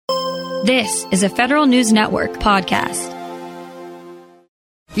This is a Federal News Network podcast.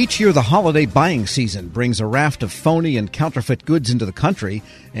 Each year, the holiday buying season brings a raft of phony and counterfeit goods into the country,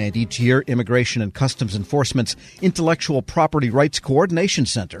 and each year, Immigration and Customs Enforcement's Intellectual Property Rights Coordination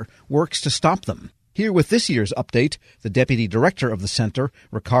Center works to stop them. Here with this year's update, the Deputy Director of the Center,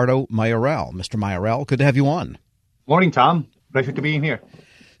 Ricardo Mayoral. Mr. Mayoral, good to have you on. Morning, Tom. Pleasure to be in here.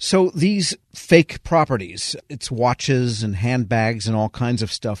 So these fake properties, it's watches and handbags and all kinds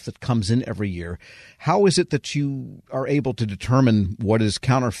of stuff that comes in every year. How is it that you are able to determine what is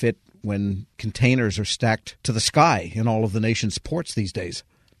counterfeit when containers are stacked to the sky in all of the nation's ports these days?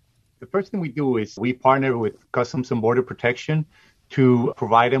 The first thing we do is we partner with Customs and Border Protection to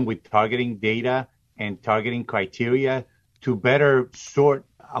provide them with targeting data and targeting criteria to better sort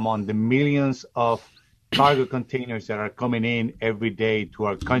among the millions of cargo containers that are coming in every day to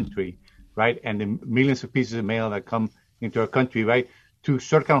our country, right? And the millions of pieces of mail that come into our country, right? To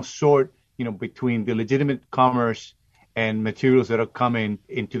sort of sort, between the legitimate commerce and materials that are coming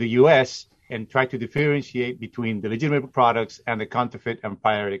into the U.S. and try to differentiate between the legitimate products and the counterfeit and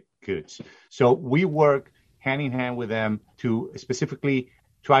pirated goods. So we work hand in hand with them to specifically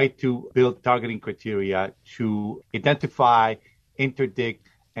try to build targeting criteria to identify, interdict,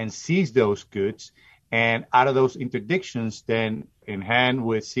 and seize those goods. And out of those interdictions, then in hand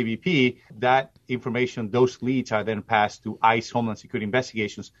with CBP, that information, those leads are then passed to ICE Homeland Security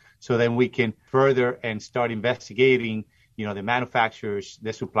Investigations. So then we can further and start investigating, the manufacturers,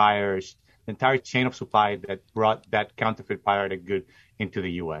 the suppliers, the entire chain of supply that brought that counterfeit pirated good into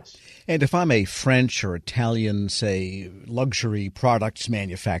the U.S. And if I'm a French or Italian, say, luxury products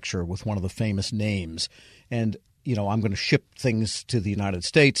manufacturer with one of the famous names, and, I'm going to ship things to the United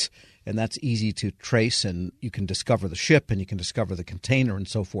States, and that's easy to trace, and you can discover the ship and you can discover the container and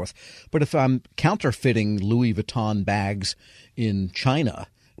so forth. But if I'm counterfeiting Louis Vuitton bags in China,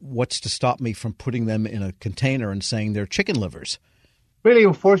 what's to stop me from putting them in a container and saying they're chicken livers? Really,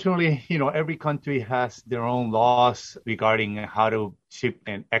 unfortunately, every country has their own laws regarding how to ship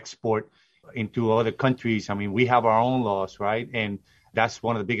and export into other countries. I mean, we have our own laws, right? And that's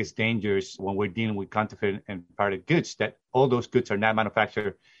one of the biggest dangers when we're dealing with counterfeit and pirated goods, that all those goods are not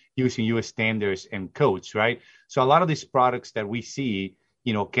manufactured using U.S. standards and codes, right? So a lot of these products that we see,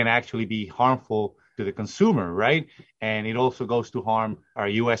 can actually be harmful to the consumer, right? And it also goes to harm our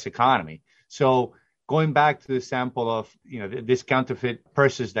U.S. economy. So going back to the sample of, this counterfeit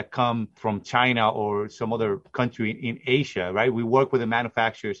purses that come from China or some other country in Asia, right? We work with the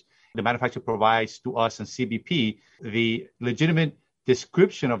manufacturers. The manufacturer provides to us and CBP the legitimate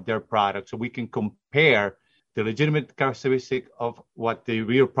description of their product so we can compare the legitimate characteristic of what the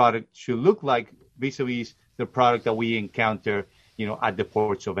real product should look like vis-a-vis the product that we encounter, at the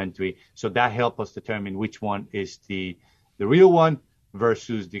ports of entry. So that helps us determine which one is the real one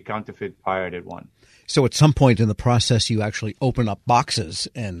versus the counterfeit pirated one. So at some point in the process, you actually open up boxes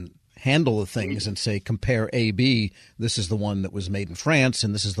and handle the things and say, compare A, B. This is the one that was made in France,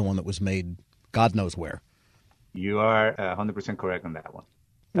 and this is the one that was made God knows where. You are 100% correct on that one.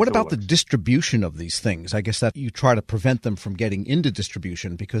 What about the distribution of these things? I guess that you try to prevent them from getting into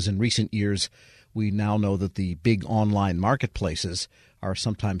distribution, because in recent years, we now know that the big online marketplaces are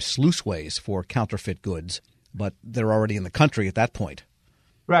sometimes sluiceways for counterfeit goods, but they're already in the country at that point.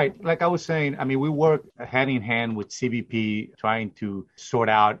 Right. Like I was saying, we work hand in hand with CBP trying to sort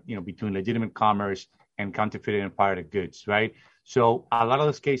out, between legitimate commerce and counterfeit and pirated goods, right? So a lot of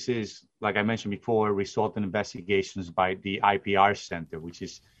those cases, like I mentioned before, result in investigations by the IPR Center, which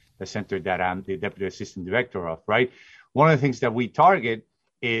is the center that I'm the Deputy Assistant Director of, right? One of the things that we target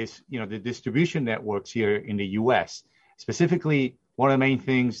is, the distribution networks here in the U.S. Specifically, one of the main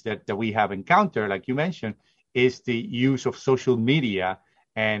things that we have encountered, like you mentioned, is the use of social media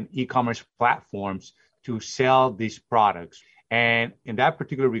and e-commerce platforms to sell these products. And in that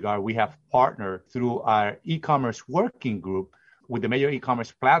particular regard, we have partnered through our e-commerce working group with the major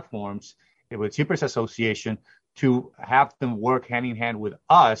e-commerce platforms, with Shippers Association, to have them work hand in hand with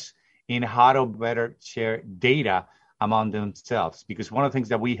us in how to better share data among themselves. Because one of the things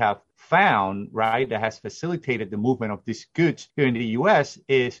that we have found, right, that has facilitated the movement of these goods here in the U.S.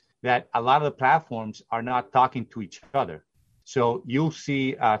 is that a lot of the platforms are not talking to each other. So you'll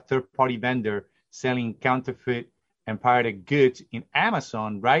see a third-party vendor selling counterfeit and pirated goods in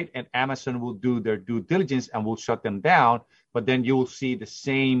Amazon, right? And Amazon will do their due diligence and will shut them down. But then you will see the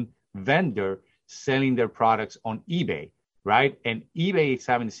same vendor selling their products on eBay, right? And eBay is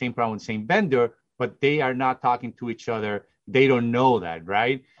having the same problem with the same vendor, but they are not talking to each other. They don't know that,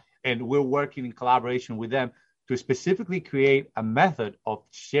 right? And we're working in collaboration with them to specifically create a method of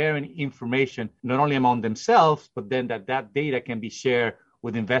sharing information, not only among themselves, but then that data can be shared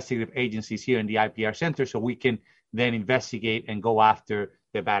with investigative agencies here in the IPR Center so we can then investigate and go after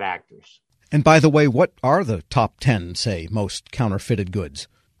the bad actors. And by the way, what are the top 10, say, most counterfeited goods?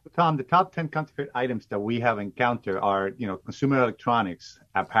 Tom, the top 10 counterfeit items that we have encountered are, consumer electronics,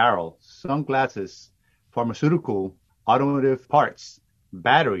 apparel, sunglasses, pharmaceutical, automotive parts,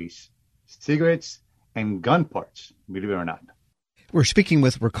 batteries, cigarettes, and gun parts, believe it or not. We're speaking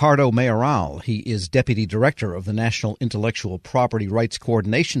with Ricardo Mayoral. He is Deputy Director of the National Intellectual Property Rights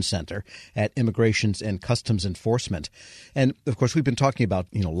Coordination Center at Immigrations and Customs Enforcement. And, of course, we've been talking about,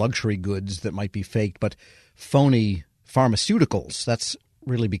 luxury goods that might be fake, but phony pharmaceuticals, that's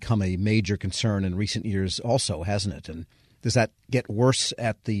really become a major concern in recent years also, hasn't it? And does that get worse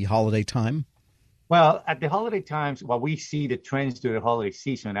at the holiday time? Well, at the holiday times, what we see the trends during the holiday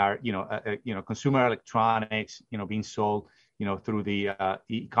season are, consumer electronics, being sold, through the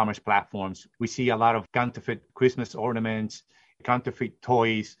e-commerce platforms. We see a lot of counterfeit Christmas ornaments, counterfeit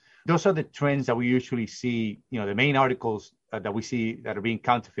toys. Those are the trends that we usually see, the main articles that we see that are being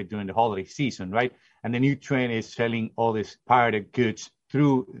counterfeit during the holiday season, right? And the new trend is selling all these pirated goods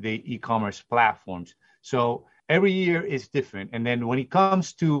through the e-commerce platforms. So every year is different. And then when it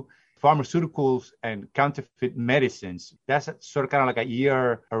comes to pharmaceuticals and counterfeit medicines, that's sort of kind of like a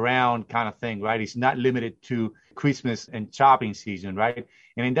year-around kind of thing, right? It's not limited to Christmas and shopping season, right?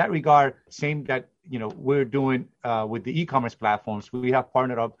 And in that regard, same that, we're doing with the e-commerce platforms, we have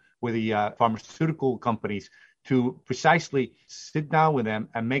partnered up with the pharmaceutical companies to precisely sit down with them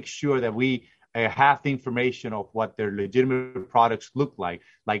and make sure that we have the information of what their legitimate products look like.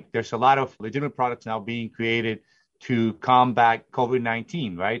 Like there's a lot of legitimate products now being created to combat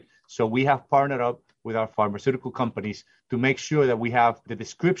COVID-19, right? So we have partnered up with our pharmaceutical companies to make sure that we have the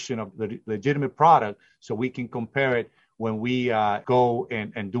description of the legitimate product so we can compare it when we go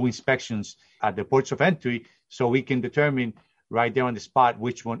and do inspections at the ports of entry so we can determine right there on the spot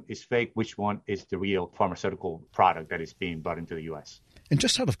which one is fake, which one is the real pharmaceutical product that is being brought into the U.S. And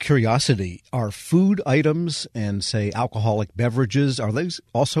just out of curiosity, are food items and, say, alcoholic beverages, are those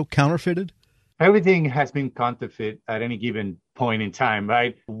also counterfeited? Everything has been counterfeit at any given point in time,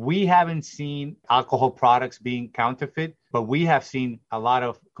 right? We haven't seen alcohol products being counterfeit, but we have seen a lot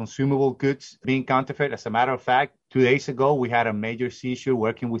of consumable goods being counterfeit. As a matter of fact, 2 days ago, we had a major seizure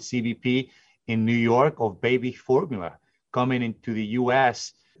working with CBP in New York of baby formula coming into the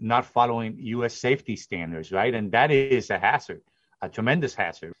U.S., not following U.S. safety standards, right? And that is a hazard, a tremendous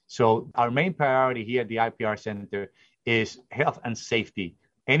hazard. So our main priority here at the IPR Center is health and safety.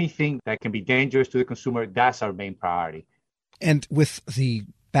 Anything that can be dangerous to the consumer, that's our main priority. And with the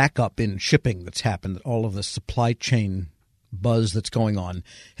backup in shipping that's happened, all of the supply chain buzz that's going on,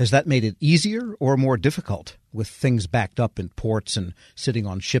 has that made it easier or more difficult with things backed up in ports and sitting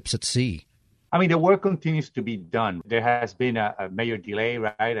on ships at sea? I mean, the work continues to be done. There has been a major delay,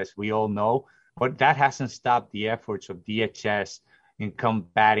 right, as we all know, but that hasn't stopped the efforts of DHS in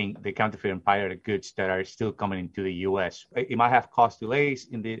combating the counterfeit and pirated goods that are still coming into the U.S. It might have caused delays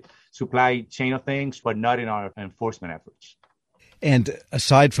in the supply chain of things, but not in our enforcement efforts. And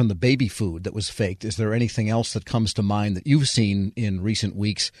aside from the baby food that was faked, is there anything else that comes to mind that you've seen in recent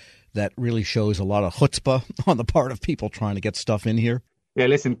weeks that really shows a lot of chutzpah on the part of people trying to get stuff in here? Yeah,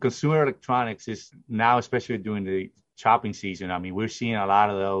 listen, consumer electronics is now, especially during the shopping season, I mean, we're seeing a lot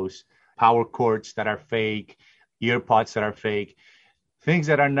of those power cords that are fake, earpods that are fake, things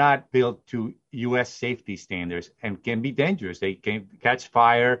that are not built to U.S. safety standards and can be dangerous. They can catch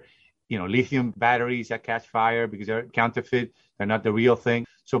fire, lithium batteries that catch fire because they're counterfeit. They're not the real thing.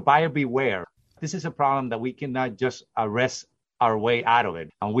 So buyer beware. This is a problem that we cannot just arrest our way out of it.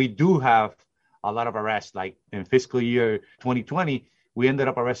 And we do have a lot of arrests. Like in fiscal year 2020, we ended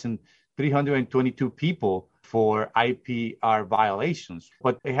up arresting 322 people for IPR violations.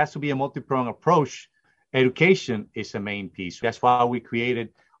 But it has to be a multi-pronged approach. Education is a main piece. That's why we created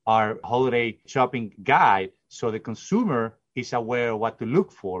our holiday shopping guide so the consumer is aware of what to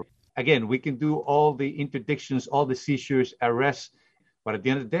look for. Again, we can do all the interdictions, all the seizures, arrests, but at the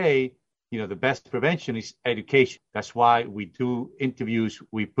end of the day, the best prevention is education. That's why we do interviews.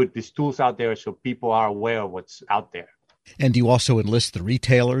 We put these tools out there so people are aware of what's out there. And do you also enlist the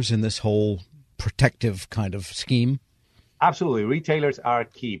retailers in this whole protective kind of scheme? Absolutely. Retailers are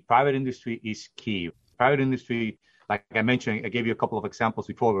key. Private industry is key. Private industry, like I mentioned, I gave you a couple of examples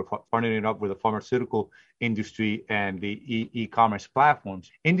before. We're partnering up with the pharmaceutical industry and the e-commerce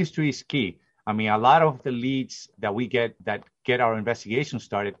platforms. Industry is key. I mean, a lot of the leads that we get that get our investigation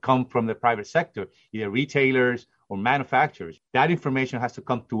started come from the private sector, either retailers or manufacturers. That information has to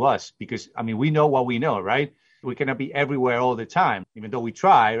come to us because, we know what we know, right? We cannot be everywhere all the time, even though we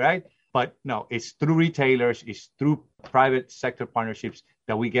try, right? But no, it's through retailers, it's through private sector partnerships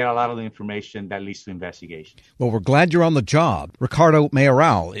that we get a lot of the information that leads to investigations. Well, we're glad you're on the job. Ricardo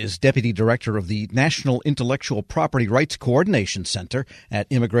Mayoral is Deputy Director of the National Intellectual Property Rights Coordination Center at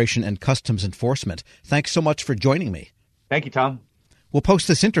Immigration and Customs Enforcement. Thanks so much for joining me. Thank you, Tom. We'll post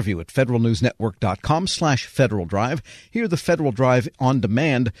this interview at federalnewsnetwork.com/Federal Drive. Hear the Federal Drive on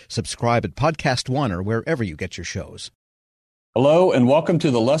demand. Subscribe at Podcast One or wherever you get your shows. Hello, and welcome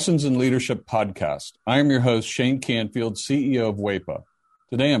to the Lessons in Leadership podcast. I am your host, Shane Canfield, CEO of WEPA.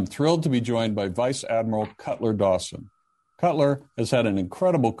 Today, I'm thrilled to be joined by Vice Admiral Cutler Dawson. Cutler has had an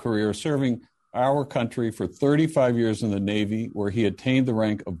incredible career serving our country for 35 years in the Navy, where he attained the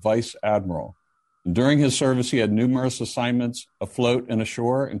rank of Vice Admiral. And during his service, he had numerous assignments afloat and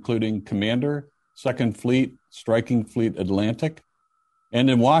ashore, including Commander, 2nd Fleet, Striking Fleet Atlantic, and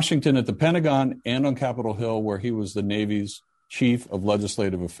in Washington at the Pentagon and on Capitol Hill, where he was the Navy's Chief of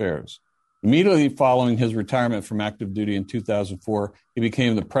Legislative Affairs. Immediately following his retirement from active duty in 2004, he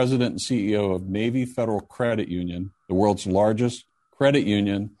became the president and CEO of Navy Federal Credit Union, the world's largest credit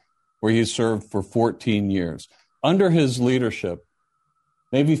union, where he served for 14 years. Under his leadership,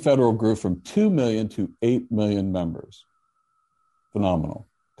 Navy Federal grew from 2 million to 8 million members. Phenomenal.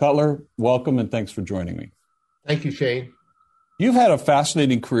 Cutler, welcome and thanks for joining me. Thank you, Shane. You've had a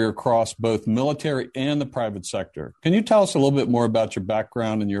fascinating career across both military and the private sector. Can you tell us a little bit more about your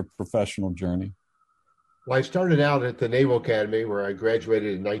background and your professional journey? Well, I started out at the Naval Academy, where I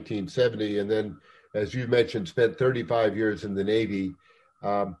graduated in 1970, and then, as you mentioned, spent 35 years in the Navy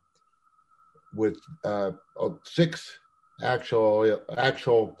with 6 actual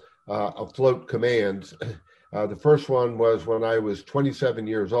afloat commands. The first one was when I was 27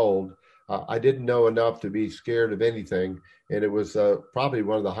 years old. I didn't know enough to be scared of anything, and it was probably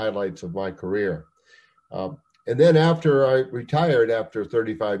one of the highlights of my career. And then after I retired, after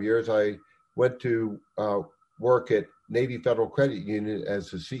 35 years, I went to work at Navy Federal Credit Union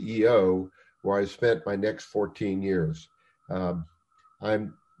as the CEO, where I spent my next 14 years.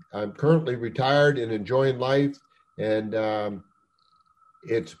 I'm currently retired and enjoying life, and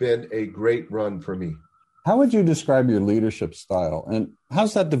it's been a great run for me. How would you describe your leadership style, and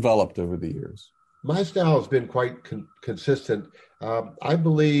how's that developed over the years? My style has been quite consistent. I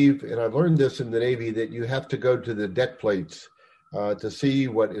believe, and I've learned this in the Navy, that you have to go to the deck plates to see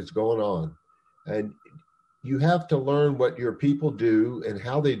what is going on. And you have to learn what your people do and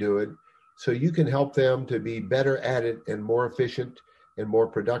how they do it, so you can help them to be better at it and more efficient and more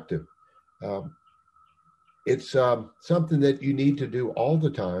productive. It's something that you need to do all the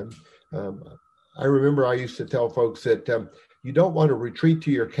time. I remember I used to tell folks that you don't want to retreat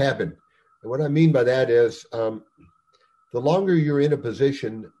to your cabin. And what I mean by that is the longer you're in a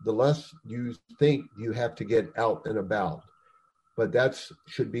position, the less you think you have to get out and about. But that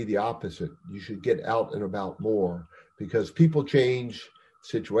should be the opposite. You should get out and about more, because people change,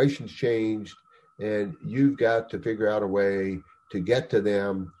 situations change, and you've got to figure out a way to get to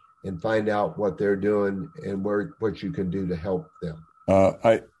them and find out what they're doing and what you can do to help them.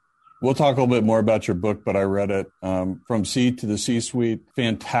 We'll talk a little bit more about your book, but I read it, From Sea to the C-Suite.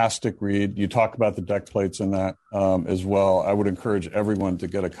 Fantastic read. You talk about the deck plates in that as well. I would encourage everyone to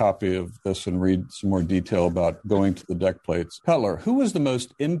get a copy of this and read some more detail about going to the deck plates. Cutler, who was the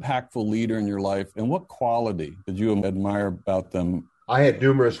most impactful leader in your life, and what quality did you admire about them? I had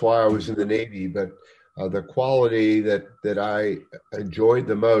numerous while I was in the Navy, but the quality that I enjoyed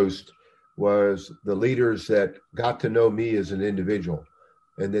the most was the leaders that got to know me as an individual,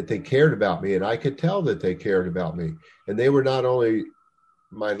 and that they cared about me. And I could tell that they cared about me. And they were not only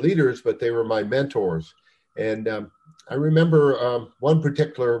my leaders, but they were my mentors. And I remember one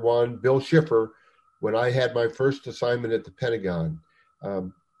particular one, Bill Schiffer, when I had my first assignment at the Pentagon.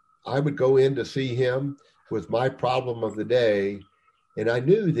 I would go in to see him with my problem of the day. And I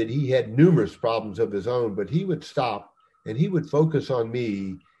knew that he had numerous problems of his own, but he would stop and he would focus on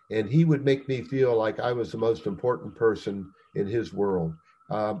me, and he would make me feel like I was the most important person in his world.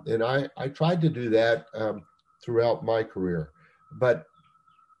 And I tried to do that throughout my career. But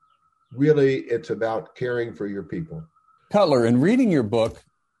really, it's about caring for your people. Cutler, in reading your book,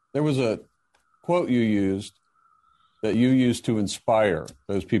 there was a quote you used to inspire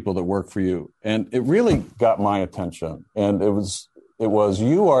those people that work for you. And it really got my attention. And it was,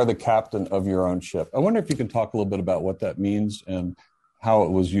 you are the captain of your own ship. I wonder if you can talk a little bit about what that means and how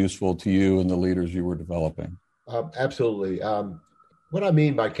it was useful to you and the leaders you were developing. Absolutely. What I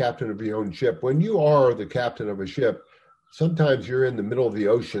mean by captain of your own ship, when you are the captain of a ship, sometimes you're in the middle of the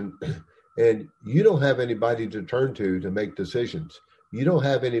ocean and you don't have anybody to turn to make decisions. You don't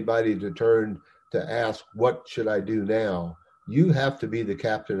have anybody to turn to ask, what should I do now? You have to be the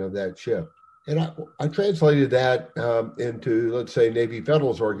captain of that ship. And I translated that into, let's say, Navy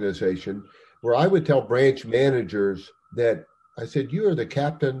Federal's organization, where I would tell branch managers that I said, you are the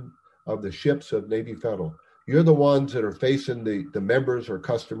captain of the ships of Navy Federal. You're the ones that are facing the members or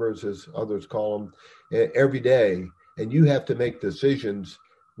customers, as others call them, every day. And you have to make decisions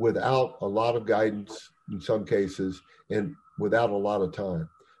without a lot of guidance in some cases and without a lot of time.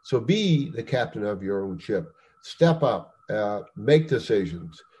 So be the captain of your own ship. Step up, make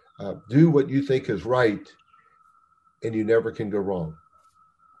decisions, do what you think is right, and you never can go wrong.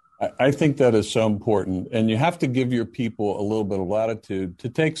 I think that is so important. And you have to give your people a little bit of latitude to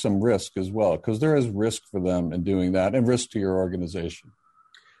take some risk as well, because there is risk for them in doing that and risk to your organization.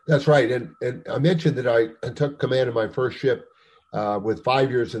 That's right. And I mentioned that I took command of my first ship with 5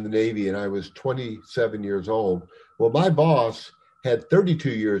 years in the Navy, and I was 27 years old. Well, my boss had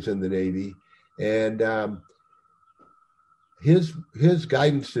 32 years in the Navy, and his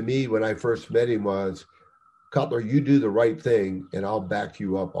guidance to me when I first met him was, Cutler, you do the right thing, and I'll back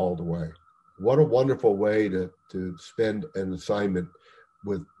you up all the way. What a wonderful way to spend an assignment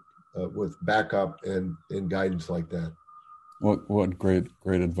with backup and guidance like that. What great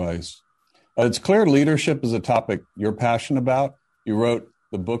advice. It's clear leadership is a topic you're passionate about. You wrote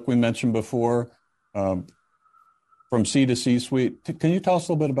the book we mentioned before, From C to C-Suite. Can you tell us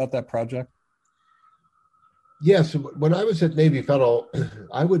a little bit about that project? Yes. When I was at Navy Federal,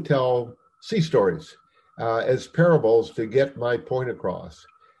 I would tell sea stories as parables to get my point across.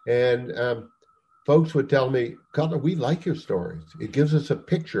 And folks would tell me, Cutler, we like your stories. It gives us a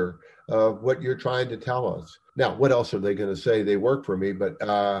picture of what you're trying to tell us. Now, what else are they going to say? They work for me, but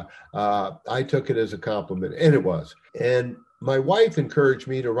I took it as a compliment, and it was. And my wife encouraged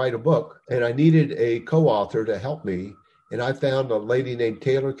me to write a book, and I needed a co-author to help me. And I found a lady named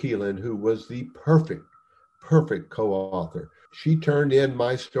Taylor Keelan, who was the perfect co-author. She turned in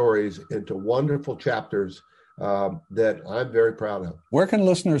my stories into wonderful chapters that I'm very proud of. Where can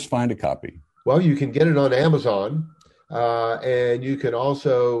listeners find a copy? Well, you can get it on Amazon, and you can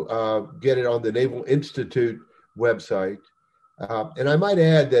also get it on the Naval Institute website. And I might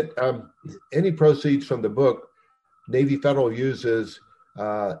add that any proceeds from the book, Navy Federal uses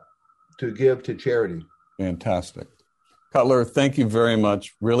to give to charity. Fantastic. Cutler, thank you very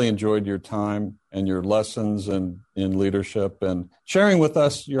much. Really enjoyed your time and your lessons in leadership and sharing with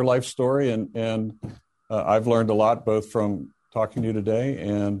us your life story. And I've learned a lot, both from talking to you today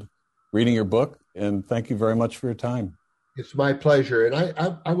and reading your book. And thank you very much for your time. It's my pleasure. And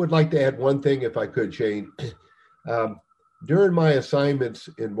I would like to add one thing, if I could, Shane. During my assignments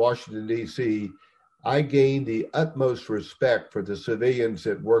in Washington, D.C., I gained the utmost respect for the civilians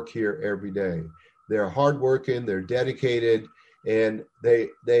that work here every day. They're hardworking, they're dedicated, and they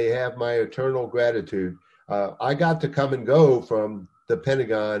have my eternal gratitude. I got to come and go from the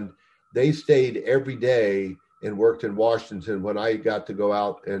Pentagon. They stayed every day and worked in Washington when I got to go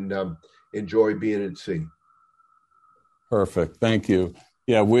out and enjoy being at sea. Perfect. Thank you.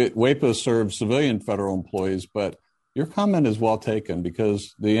 Yeah, WEPA serves civilian federal employees, but your comment is well taken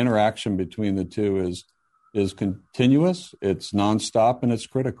because the interaction between the two is continuous, it's nonstop, and it's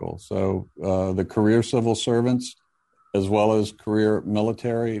critical. So the career civil servants, as well as career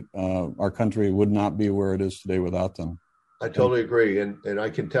military, our country would not be where it is today without them. I totally agree. And I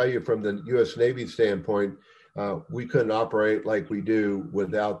can tell you from the U.S. Navy standpoint, we couldn't operate like we do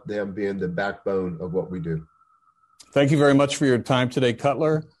without them being the backbone of what we do. Thank you very much for your time today,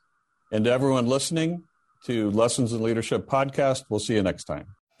 Cutler. And to everyone listening to Lessons in Leadership podcast, we'll see you next time.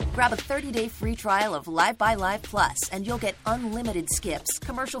 Grab a 30-day free trial of Live by Live Plus, and you'll get unlimited skips,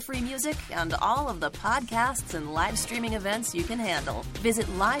 commercial-free music, and all of the podcasts and live streaming events you can handle. Visit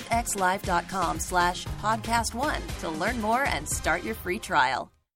livexlive.com/podcast1 to learn more and start your free trial.